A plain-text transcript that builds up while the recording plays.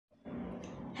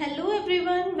Hello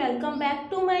everyone, welcome back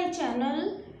to my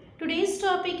channel. Today's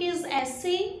topic is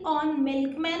essay on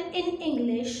Milkman in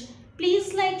English.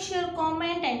 Please like, share,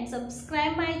 comment and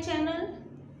subscribe my channel.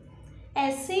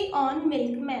 Essay on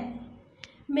Milkman.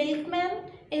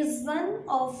 Milkman is one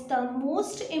of the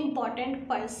most important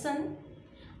person.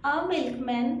 A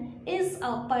milkman is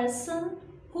a person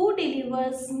who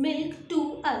delivers milk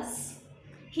to us.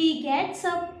 He gets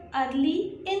up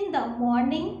early in the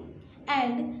morning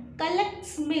and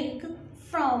collects milk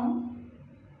from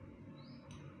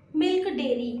milk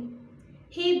dairy.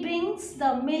 He brings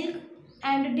the milk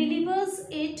and delivers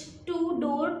it to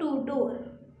door.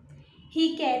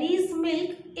 He carries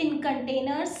milk in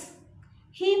containers.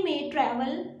 He may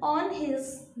travel on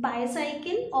his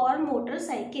bicycle or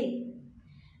motorcycle.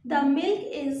 The milk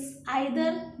is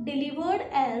either delivered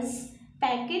as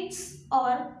packets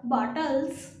or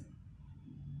bottles.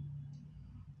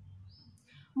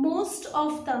 Most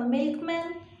of the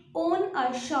milkmen own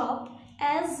a shop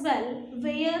as well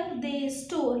where they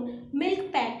store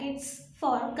milk packets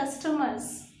for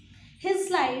customers. His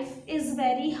life is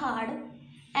very hard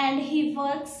and he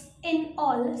works in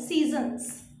all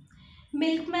seasons.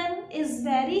 Milkman is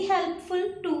very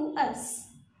helpful to us.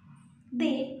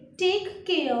 They take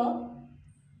care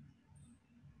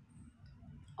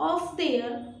of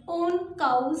their own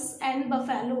cows and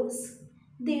buffaloes.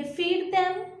 They feed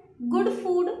them good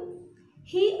food.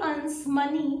 He earns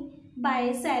money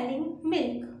by selling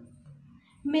milk.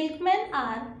 Milkmen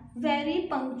are very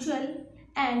punctual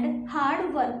and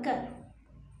hard worker.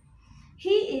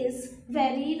 He is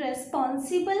very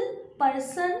responsible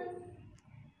person.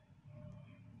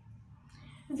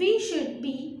 We should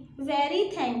be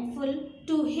very thankful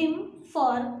to him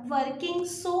for working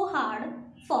so hard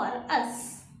for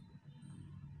us.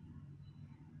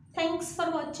 Thanks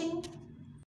for watching.